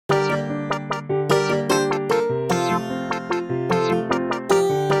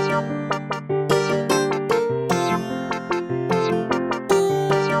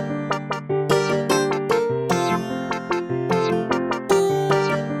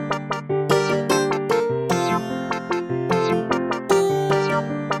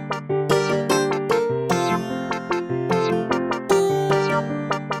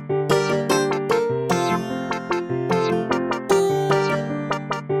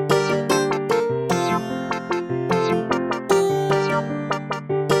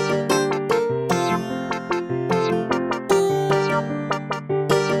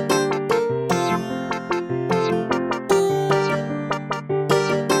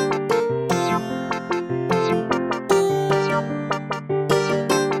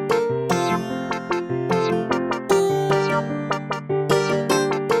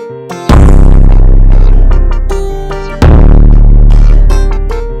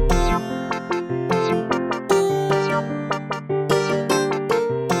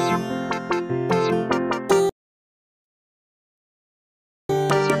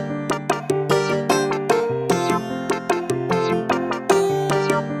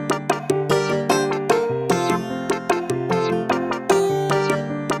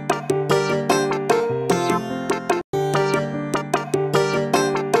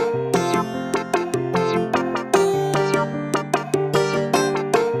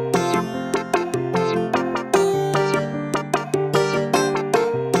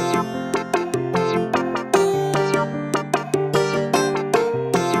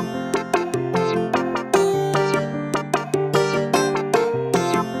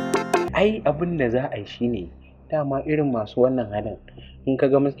ai abin da za a yi shine dama irin masu wannan halin in ka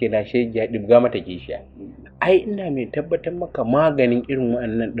ga muske lashe ya dibga mata kishiya. Ai ina mai tabbatar maka maganin irin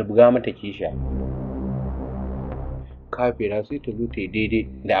wannan dibga mata kishiya. Kafira sai ta zo ta yi daidai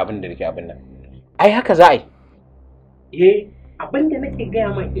da abin da nake abin nan. Ai haka za a yi. Abin da nake gaya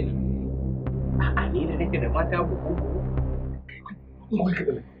ma kenan. A'a ni da nake da mata uku.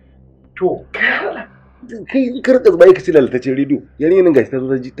 To, kai karka zuba ka ci lalatacin rediyo. Yarinyar nan gashi ta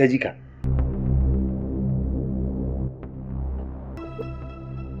zo ta ji ka.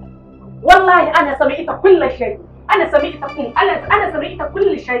 والله أنا سمعت كل شيء أنا سمعت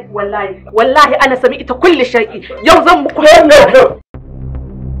كل شيء والله أنا سمعت كل شيء يوم زنبك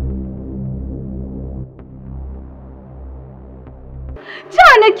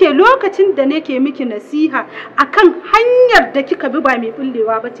ja nake lokacin da nake miki nasiha akan hanyar da kika bi ba mai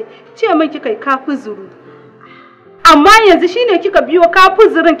bullewa bace ce min kika kafi zuru amma yanzu shine kika biyo kafi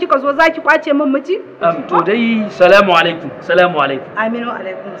zurin kika zo zaki kwace min miji to dai salamu alaikum aminu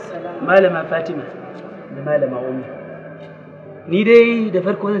alaikum salam malama fatima da malama ummi ni dai da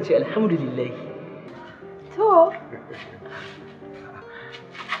farko zan ce alhamdulillah to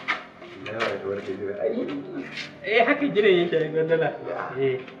haka gidan yake gwandala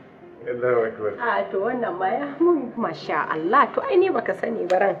Allahu akbar. to wannan ma ya mun masha Allah to ai ni baka sani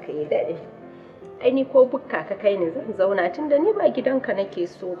ba ranka ya dade ai ni ko bukka ka kai ne zan zauna tunda ni ba gidanka nake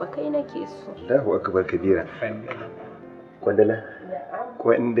so ba kai nake so Allahu akbar kabira.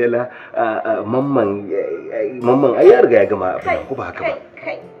 Kwandala mamman ai ya riga ya gama abin ko ba haka ba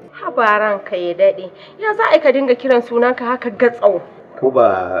kai habaran ka ya dade ya za a ka dinga kiran sunanka haka gatsau ko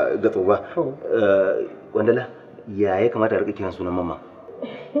ba gatsau ba Kwandala ya kamata a rika kiran sunan mamman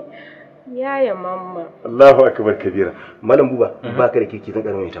yaya mamma Allahu akbar kabira. Malam Buba ba ka da kirki zan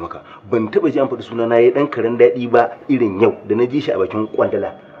karame ta maka ban taba ji an faɗi suna na yayi dan karen dadi ba irin yau da na ji shi a bakin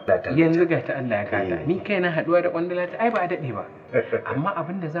Kwandala. Yanzu ga ta Allah ya kada ni kai na haduwa da Kwandala ta ai ba a dade ba amma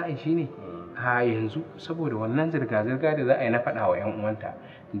abin da za a yi shine a yanzu saboda wannan zirga-zirga da za a yi na faɗa wa 'yan uwanta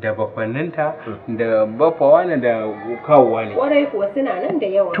da bafanninta da bafawa ne da kawowa ne kwarai kuwa suna nan da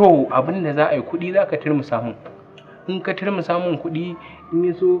yawa to abin da za a yi kuɗi za ka turmu samun in ka turmu samun kuɗi in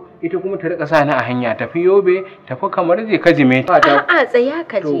yi so ita kuma ta rika sa ni a hanya tafi Yobe tafi kamar je ka jime a'a tsaya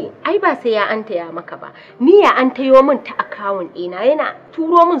ka je ai ba sai ya anta ya maka ba ni ya an tayo min ta akawun ɗina yana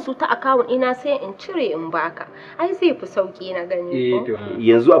turo min su ta akawun ɗina sai in cire in baka ai zai fi sauki na gani ko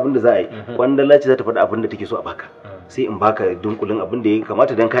yanzu abin da za a yi Kwandala ce za ta faɗi abin da take so a baka sai in baka dunkulin abin da ya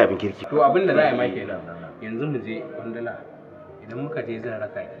kamata dan kai abin kirki to abin da za a yi ma kenan yanzu mu je Kwandala idan muka je zan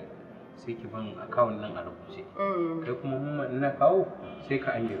raka ki sai ki ban akawun nan a rubuce kai kuma mun na kawo sai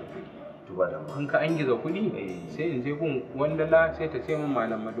ka an gizo kuɗi to ba da in ka an gizo kuɗi sai in je gun Kwandala sai ta ce min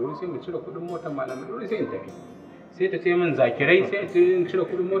malam Maduri sai mu cire kuɗin motar malam Maduri sai in tafi sai ta ce min zakirai sai in cire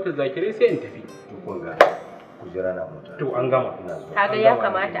kuɗin motar zakirai sai in tafi to kun ga kujera na mota to an gama kaga ya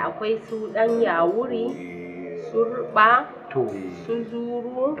kamata akwai su dan yawuri su ruba to su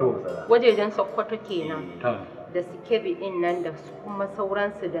zuru wajejen Sokoto kenan da suke din nan da kuma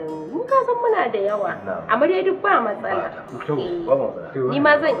sauransu da mun ka san muna da yawa amma dai duk ba matsala ni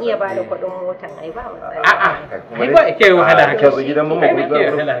ma zan iya ba da kuɗin motar ai ba matsala ai ba ake wahala haka zo gidan mamma ko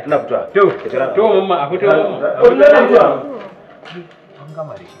ina fita to mamma a fito mamma an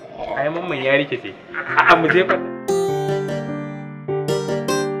gama da shi ai mamman ya rikice a'a mu je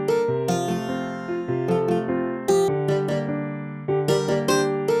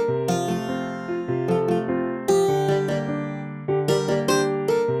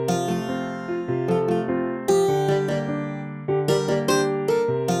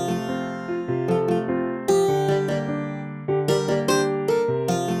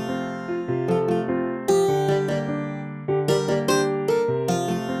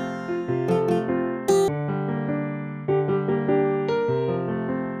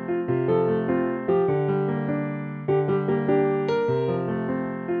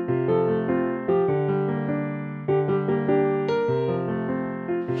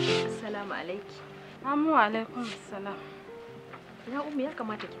alaikum salam. Ya umu ya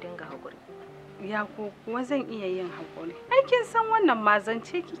kamata ki dinga haƙuri. Ya ko kuwa zan iya yin haƙuri. Ai kin san wannan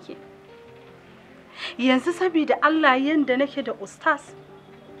mazance kike. Yanzu saboda Allah yanda nake da ustaz.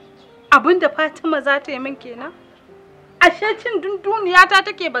 Abinda Fatima za ta yi min kenan. Ashe cin dunduniya ta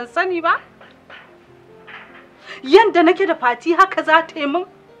take ban sani ba. Yanda nake da Fati haka za ta yi min.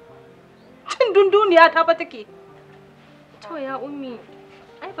 Cin dunduniya ta ba take. To ya ummi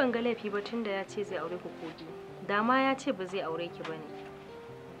ai ban ga laifi ba tunda ya ce zai aure ku kogi. Dama ya ce ba zai aure ki bane.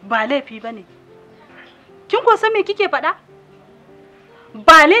 Ba laifi bane. Kin ko san me kike faɗa?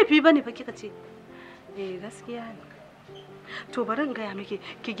 Ba laifi bane fa kika ce. Eh gaskiya ne. To bari in gaya miki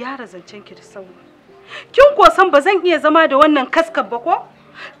ki gyara zancen ki da sauri. Kin ko san ba zan iya zama da wannan kaskar ba ko?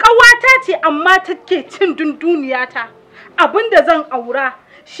 Ƙawata ce amma take cin dunduniyata. Abinda zan aura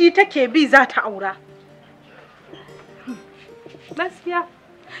shi take bi za ta aura. Gaskiya.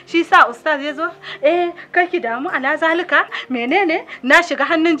 Shi sa ustaz ya zo, kai ki damu ala zalika, menene na shiga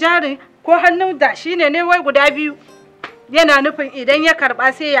hannun jari ko hannun dashi ne wai guda biyu. Yana nufin idan ya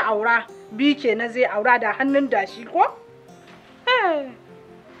karba sai ya aura, biyu kenan zai aura da hannun dashi ko?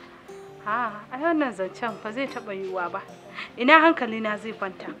 A wannan zancen ba zai taɓa yiwuwa ba. Ina hankali na zai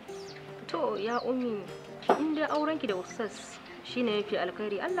kwanta. To ya ummi, in dai aurenki da ustaz shine yafi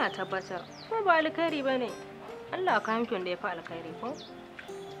alkhairi, Allah tabbatar. Ko ba alkhairi bane, Allah ka miki wanda yafi alkhairi ko?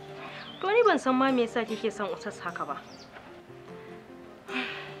 To ni ban san ma me yasa kike son ustaz haka ba.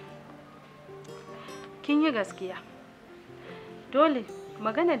 Kin yi gaskiya. Dole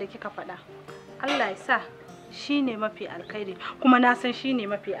magana da kika faɗa, Allah ya sa shine mafi alkhairi, kuma na san shine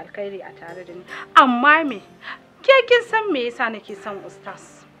mafi alkhairi a tare da ni. Amma me? Ke kin san me yasa nake son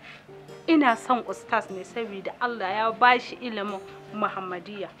ustaz? Ina son ustaz ne saboda Allah ya bashi ilimin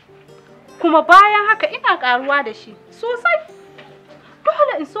Muhammadiyya. Kuma bayan haka ina karuwa da shi sosai.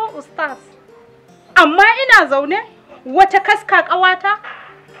 Dole in so ustaz. Amma ina zaune wata kaska kawata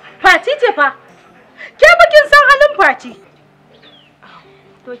Fati ce fa. Ke ba kin san halin Fati?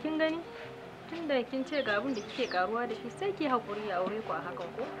 To kin gani? Tunda kin ce ga abin da kike karuwa da shi sai ki hakuri a aure ku a hakan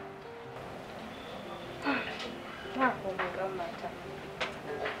ko? Na komai kan mata.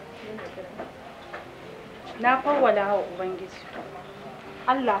 Na fawwala wa Ubangiji.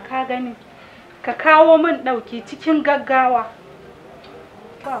 Allah ka gani, ka kawo min ɗauki cikin gaggawa.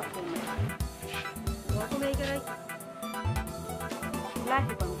 Ba komai. Wa kuma ya kira ki?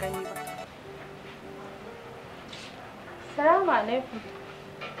 Wallahi ban gani ba. Salamu alaikum.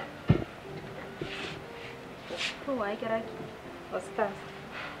 To wa ya kira ki? Ustaz.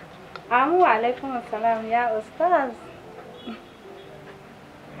 Amu alaikum assalam ya ustaz.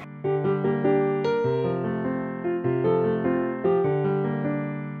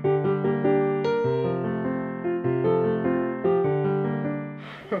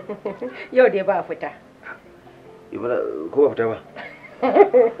 Yau dai ba fita. Ko ba fita ba?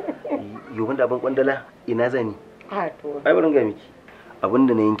 Yau da abin kwandala ina zani? To. Ai bari ga miki.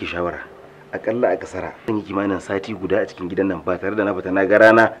 Abinda na yanke shawara. Akalla a kasara zan yi kimanin sati guda a cikin gidan nan ba tare da na fita na ga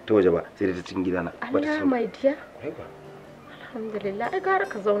rana ta waje ba, sai da ta cikin gidana. Allah mai diya. Alhamdulillah, ai gara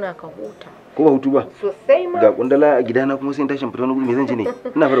ka zauna ka huta. Ko ba hutu ba? Sosai ma. Ga kundala a gidana kuma sai in tashin fita wani guri me zan ci ne?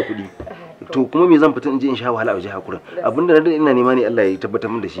 Ina fara kuɗi. To kuma me zan fita in je in sha wahala a waje hakurin. Abinda na ina nema ne Allah ya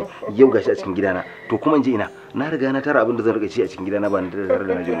tabbatar min da shi. Yau gashi a cikin gidana. To kuma in je ina? Na riga na tara abinda zan rika ci a cikin gidana ba tare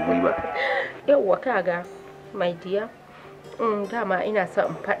da na je wani ba. Yauwa kaga mai diya. Dama ina son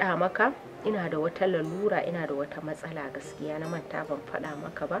in faɗa maka. Ina da wata lalura, ina da wata matsala gaskiya na manta ban faɗa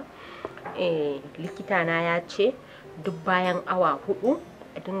maka ba. Likita na ya ce duk bayan awa 4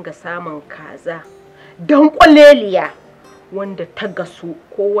 a dinga samun kaza don kwaleliya wanda ta gasu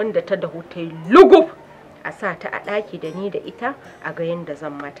ko wanda ta dahu ta yi lugub a sa ta a ɗaki da ni da ita a ga yadda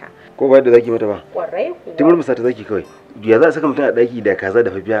zan mata. Ko ba da zaki mata ba? Kwarai kuwa. Tumur musa ta zaki kawai. Ya za a saka mutum a ɗaki da kaza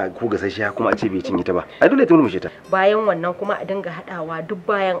da fafiya ko gasasshiya kuma a ce bai cinye ta ba. A dole tumur mushe ta. Bayan wannan kuma a dinga haɗawa duk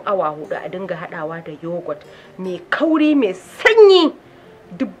bayan awa 4 a dinga haɗawa da yogurt mai kauri mai sanyi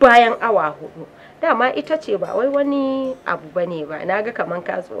duk bayan awa 4. Dama ita ce ba wai wani abu bane ba. Naga kaman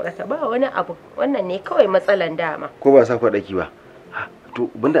ka tsorata ba wani abu. Wannan ne kawai matsalan dama. Ko ba sa ku ɗaki ba. To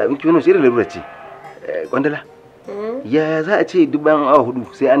banda abin ki wannan sai da lalura ce. Kwandala. Ya za a ce duk bayan awa 4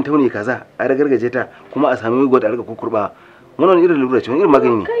 sai an taune kaza a ragargaje ta kuma a sami gwada a rika kukurba. Wannan irin lalura ce, wani irin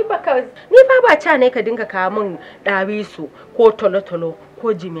magani ne. Kai baka ni fa ba ca ne ka dinga kawo min dawisu ko tolotolo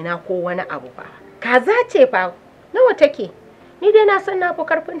ko jimina ko wani abu ba. Kaza ce fa nawa take? Ni dai na san na fi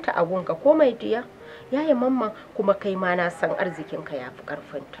karfinta a gunka ko mai diya. Yaya mamma kuma kai ma na san arzikinka ya fi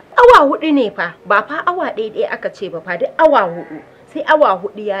karfinta. Awa 4 ne fa, ba fa awa ɗaya aka ce ba fa duk awa 4. Sai awa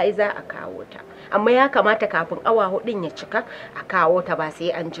 4 yayi za a kawo ta. Amma ya kamata kafin awa 4 ya cika a kawo ta ba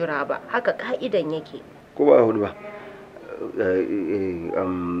sai an jira ba. Haka ka'idan yake. Ko ba 4 ba?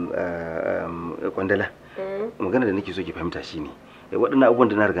 Kwandala. Magana da nake so ki fahimta shine waɗannan abubuwan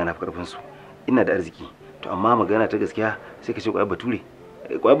da na riga na fi karfin su. Ina da arziki. To amma magana ta gaskiya sai ka ce kwai bature.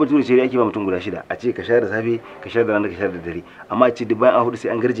 Kwai bature ce ake ba mutum guda 6. A ce ka sha da safe, ka sha da rana, ka sha da dare. Amma a ce duk bayan awa 4 sai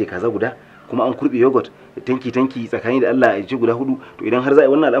an garje kaza guda. Kuma an kurbe yogurt tanki tsakani da Allah ya ce guda 4. To idan har za a yi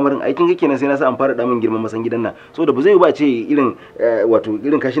wannan al'amarin aikin kake nan sai na sa an fara damin girman masan gidan nan saboda ba zai ba ce irin wato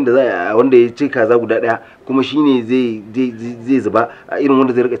irin kashin da za a wanda ya ce kaza guda 1 kuma shine zai zuba a irin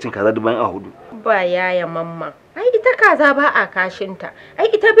wanda zai rika cin kaza duk bayan awa 4. Ba yaya mamma ai ita kaza ba a kashinta ai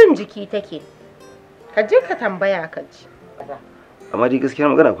ita bin jiki take ka je ka tambaya ka ji amma dai gaskiya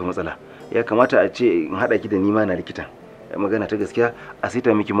magana akwai matsala. Ya kamata a ce in haɗa ki da ni ma na likitan. Magana ta gaskiya a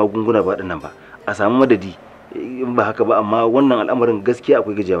saita miki magunguna ba ɗannan ba, a samu madadi in ba haka ba, amma wannan al'amarin gaskiya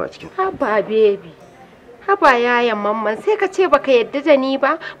akwai gajiyawa a cikin. Haba baby, haba yayan mamman, sai ka ce baka yadda da ni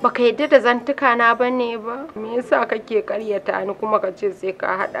ba, baka yadda da zantuka na bane ba. Me yasa kake karyata ni kuma ka ce sai ka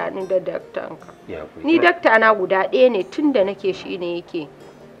haɗa ni da daktanka? Ni dakta na guda ɗaya ne, tun da nake shi ne yake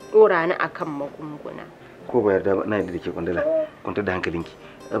ɗora ni akan magunguna. Ko ba yarda ba, na yadda da ke Kwandala, kwantar da hankalinki.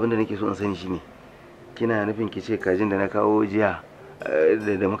 Abinda nake so in sani shine, kina nufin ki ce kajin da na kawo jiya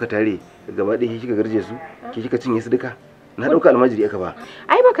da muka tare gaba ɗaya kika garje su, ki kika cinye su duka? Na ɗauka almajiri aka ba.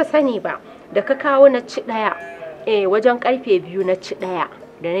 Ai baka sani ba, da ka kawo na ci ɗaya, wajen karfe 2 na ci ɗaya,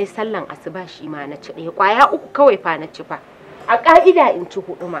 da na yi sallan asuba shi ma na ci ɗaya, ƙwaya 3 kawai fa na ci fa. A ƙa'ida in ci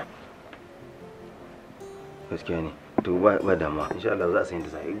 4 ma. Gaskiya ne. To ba damuwa, insha Allah za a san yadda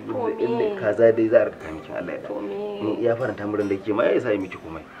za a yi. Kaza dai za a rika miki Allah ya. Ni ya faranta muran da ke ma ya isa miki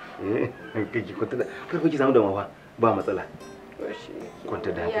komai. Kake kwanta, kar ki samu damuwa ba matsala. Kwanta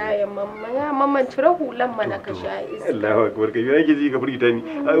da ya mamman cire hulan mana ka sha iska. Allahu akbar, kai yake ji ka furgita ni.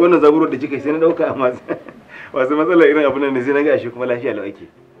 Ai wannan zaburo da kika sai na dauka amma wasu matsala irin abun nan ne sai na ga shi kuma lafiya lau ake.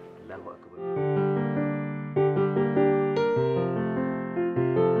 Allahu akbar.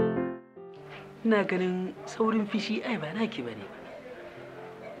 Ina ganin saurin fishi ai ba naki bane.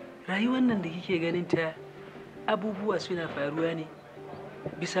 Rayuwar nan da kike ganin ta abubuwa suna faruwa ne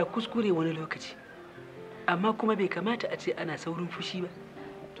bisa kuskure wani lokaci. Amma kuma bai kamata a ce ana saurin fushi ba.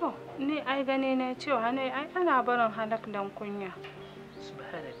 To, ni ai gane na cewa ne ai ana barin halak dan kunya.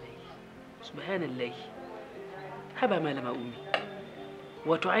 Subhanallah. Haba malama Ummi.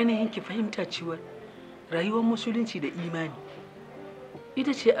 Wato ainihin ki fahimta cewa rayuwar musulunci da imani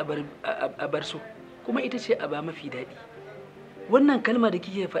ita ce a bar so, kuma ita ce a ba mafi daɗi. Wannan kalma da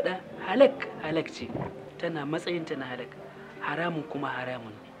kike faɗa halak ce, tana matsayin ta na halak, haramun kuma haramun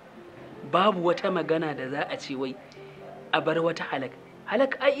ne. Babu wata magana da za a ce wai a bar wata halak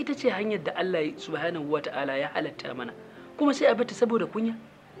ai ita ce hanyar da Allah subhanahu wata'ala ya halatta mana, kuma sai a bata saboda kunya.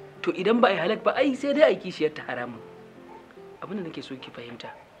 To idan ba a yi halak ba ai sai dai a yi kishiyar ta haramun. Abin da nake so ki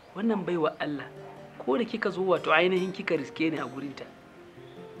fahimta, wannan baiwa Allah ko da kika zo wato ainihin kika riske ni a gurinta,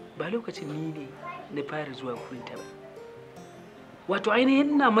 ba lokacin ni ne na fara zuwa gurinta ba. Wato ainihin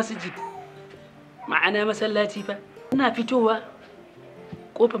ina masjid, ma'ana masallaci fa, ina fitowa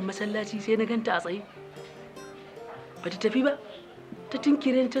kofar masallaci sai na ganta a tsaye, ba ta tafi ba, ta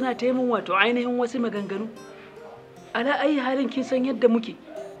tinkire tana taimun wato ainihin wasu maganganu. Ala ayi halin kin san yadda muke,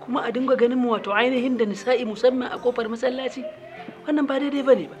 kuma a dinga ganin mu wato ainihin da nisa'i musamman a kofar masallaci, wannan ba daidai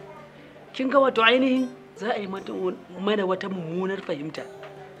bane ba. Kin ga wato ainihin za a yi mana wata mummunar fahimta,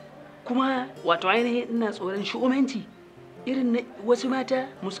 kuma wato ainihin ina tsoron shu'umanci irin na wasu mata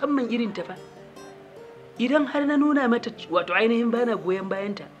musamman irin ta fa. Idan har na nuna mata wato ainihin bana goyon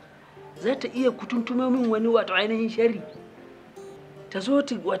bayanta, za ta iya kutuntumo min wani wato ainihin sharri, ta zo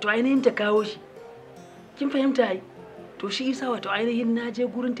wato ainihin ta kawo shi. Kin fahimta ai? To shi isa wato ainihin na je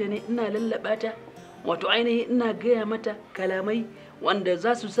gurinta ne ina lallaba ta, wato ainihin ina gaya mata kalamai wanda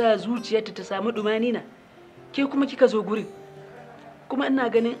za su sa zuciyarta ta samu dumanina. Ke kuma kika zo gurin, kuma ina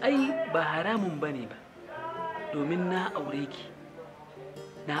ganin ai ba haramun bane ba, domin na aure ki,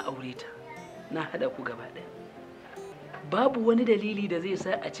 na aure ta, na haɗa ku gaba ɗaya. Babu wani dalili da zai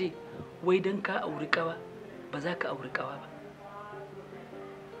sa a ce wai don ka auri ƙawa ba za ka auri ƙawa ba.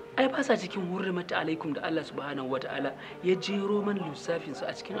 Ai ba sa cikin hurrimata alaikum da Allah subhanahu wata'ala ya jero man lissafin su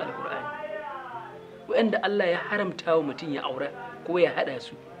a cikin alkur'ani, wa'anda Allah ya haramta wa mutum ya aura ko ya haɗa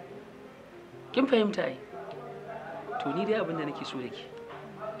su. Kin fahimta ai? To ni dai abin da nake so da ke,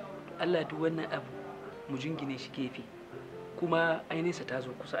 Allah duk wannan abu mu jingine shi gefe, kuma ainihinsa ta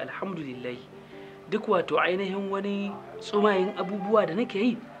zo kusa, alhamdulillah. Duk wato ainihin wani tsumayin abubuwa da nake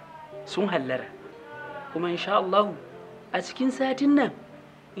yi sun hallara, kuma insha Allah a cikin satin nan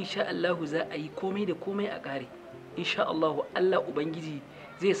insha Allah za a yi komai da komai a ƙare. Insha Allah Allah Ubangiji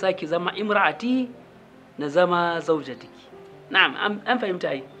zai saki zama imra'ati na zama zaujatiki. Na'am, an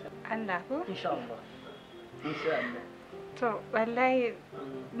fahimta yi. Allah ko? Insha Allah. Insha Allah. To wallahi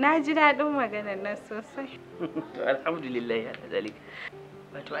na ji daɗin maganar nan sosai. To alhamdulillah ya zalik.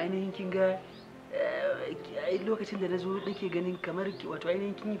 Wato ainihin kin ga lokacin da na zo nake ganin kamar wato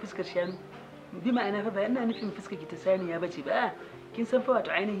ainihin kin yi fuskar shanu. Bi ma'ana fa ba ina nufin fuskar ki ta saniya bace ba. Kin san fa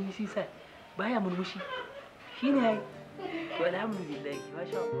wato ainihin shi sa baya murmushi. Shine ai. To alhamdulillah,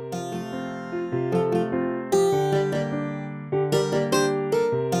 masha Allah.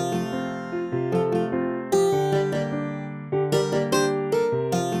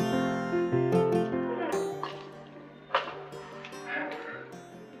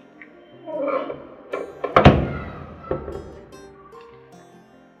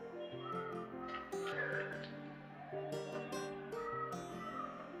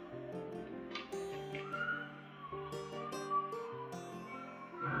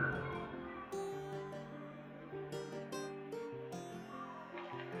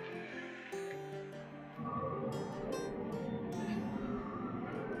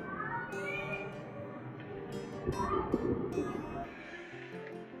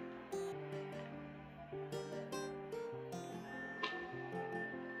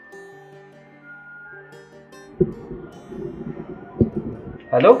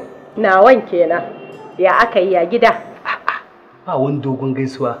 Hello? Nawan kenan. Ya aka yi ya gida? Ba wani dogon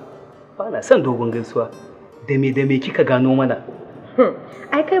gaisuwa. Ba na son dogon gaisuwa. Da me kika gano mana?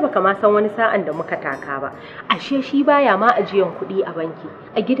 Ai kai baka ma san wani sa'an da muka taka ba. Ashe shi baya ma ajiyan kuɗi a banki.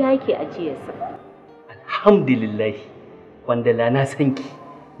 A gida yake ajiyarsa. Alhamdulillah. Wanda na san ki,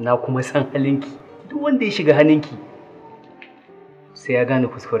 na kuma san halinki. Duk wanda ya shiga hannunki sai ya gane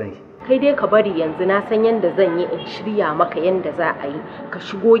kuskuren shi. Kai dai ka bari yanzu na san yanda zan yi in shirya maka yanda za a yi. Ka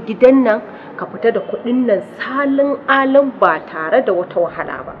shigo gidan nan ka fita da kuɗin nan salin alin ba tare da wata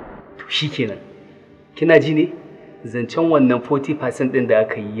wahala ba. To shikenan. Kina ji ne? Zancen wannan 40% ɗin da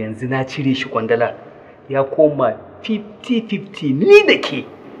aka yi yanzu na cire shi kwandala. Ya koma 50-50 ni da ke.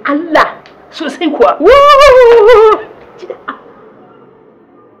 Allah! Sosai kuwa.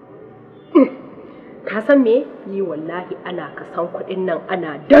 Ka san me? Ni wallahi ana kasan kuɗin nan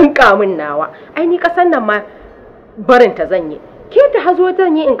ana danka min nawa. Ai ni kasan nan ma barin ta zan yi. Ke ta hazo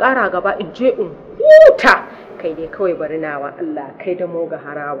zan yi in ƙara gaba in je in huta. Kai dai kawai bari nawa Allah kai da mu ga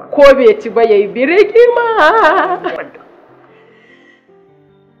harawa. Ko bai ci ba yayi biriki ma.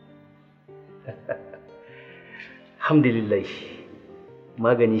 Alhamdulillah.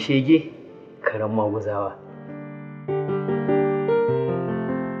 Magani shege karan maguzawa.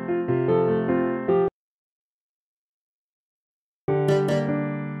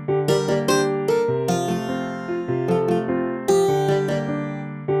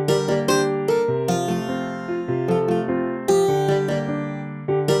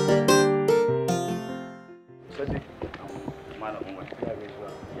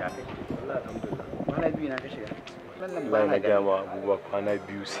 Wallahi na gaya ma abubuwa kwana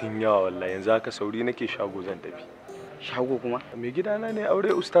biyu sun yawa wallahi yanzu haka sauri nake shago zan tafi. Shago kuma? Mai gidana ne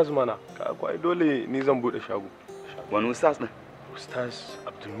aure ustaz mana. Ka akwai dole ni zan bude shago. Wani ustaz din? Ustaz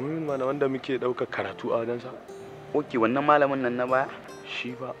Abdulmumin mana wanda muke ɗaukar karatu a wajensa. Oke, wannan malamin nan na baya?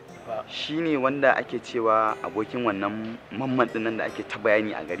 Shi ba. Shi ne wanda ake cewa abokin wannan mamman din nan da ake ta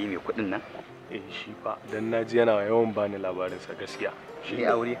bayani a gari mai kuɗin nan? Shi ba dan naji yana yawan bani labarinsa gaskiya. Shi ne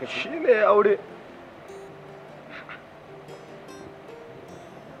aure kace? Shi ne aure.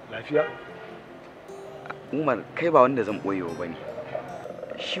 Lafiya? Umar, kai ba wanda zan boyewa bane.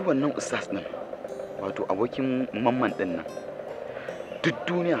 Shi wannan ustaz din, wato abokin mamman din nan. Duk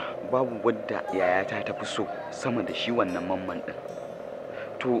duniya babu wadda yayata ta fi so sama da shi wannan mamman din.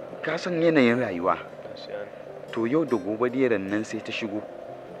 To, ka san yanayin rayuwa. To yau da gobe dai nan sai ta shigo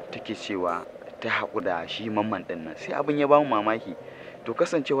take cewa ta haƙu da shi mamman din nan. Sai abin ya ba mu mamaki. To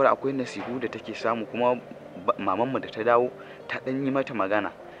kasancewar akwai nasihu da take samu kuma mamanmu da ta dawo ta ɗan yi mata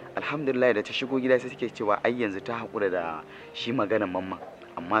magana. Alhamdulillah da ta shigo gida sai take cewa ai yanzu ta haƙura da shi maganar mamman,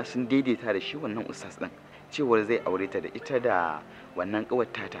 amma sun daidaita da shi wannan ustaz din cewar zai aure ta da ita da wannan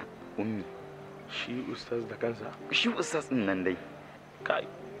ƙawar tata ummi. Shi ustaz da kansa? Shi ustaz din nan dai. Kai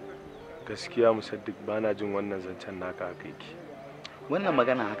gaskiya Musaddiq bana jin wannan zancen naka haka yake. Wannan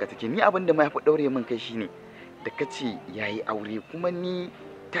magana haka take. Ni abin da ma yafi daure min kai shine da kace yayi aure kuma ni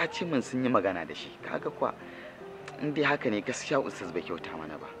ta ce min sun yi magana da shi. Kaga kuwa in dai haka ne gaskiya ustaz bai kyauta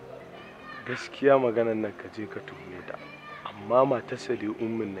mana ba. Gaskiya maganar nan ka je ka tuhume ta, amma matarsa da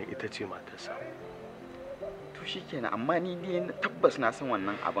ummin nan ita ce matarsa. To shikenan, amma ni dai tabbas na san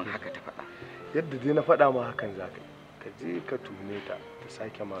wannan abin haka ta faɗa. Yadda dai na faɗa ma hakan za ka yi. Ka je ka tuhume ta ta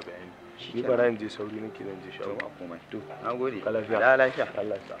sake ma bayani. Ni bara in je sauri nake zan je shawo. To ba komai. To nagode. Lafiya. Da lafiya.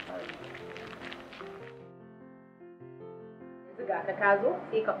 Allah ya sa. Ga ka zo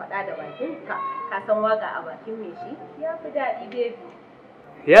sai ka faɗa da bakin ka san waka a bakin me shi ya fi daɗi baby.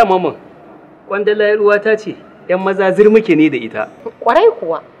 Ya mama, kwandala ruwa ta ce, ‘yan maza zirmuke ne da ita. Kwarai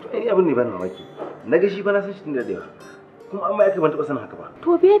kuwa. Ai abin ne ban mamaki. Na ga shi ba na san shi tun da yawa. Kuma amma yake ban taɓa sanin haka ba.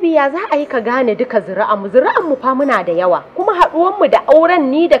 To baby ya za a yi ka gane duka zuri'anmu fa muna da yawa. Kuma haɗuwanmu da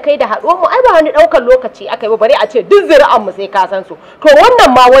auren ni da kai da haɗuwanmu ai ba wani ɗaukar lokaci aka yi ba bare a ce duk zuri'anmu sai ka san su. To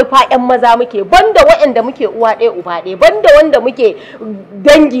wannan ma wai fa ƴan maza muke banda waɗanda muke uwa ɗaya uba ɗaya banda wanda muke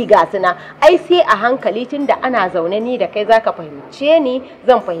dangi ga suna. Ai sai a hankali tunda ana zaune ni da kai zaka fahimce ni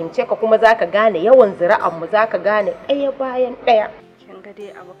zan fahimce ka kuma zaka gane yawan zuri'anmu zaka gane ɗaya bayan ɗaya. Kin ga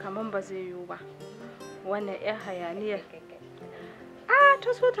dai abu kaman ba zai yiwu ba. Wannan ƴan hayaniyar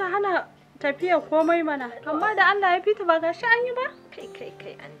ta so ta hana tafiya komai mana, amma da Allah ya fita ba gashi an yi ba.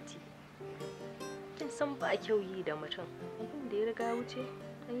 Kai anti kin san ba kyau yi da mutum abin da ya riga wuce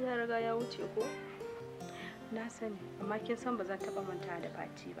ai ya riga ya wuce ko. Na sani, amma kin san ba zan taɓa manta da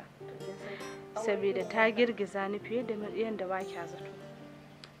Fati ba, saboda ta girgiza ni fiye da yadda ba kya zato.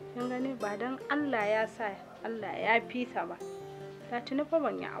 Kin gani ba dan Allah ya sa Allah ya fi ta ba. Ta tuni fa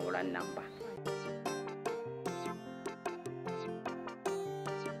ban yi auren nan ba.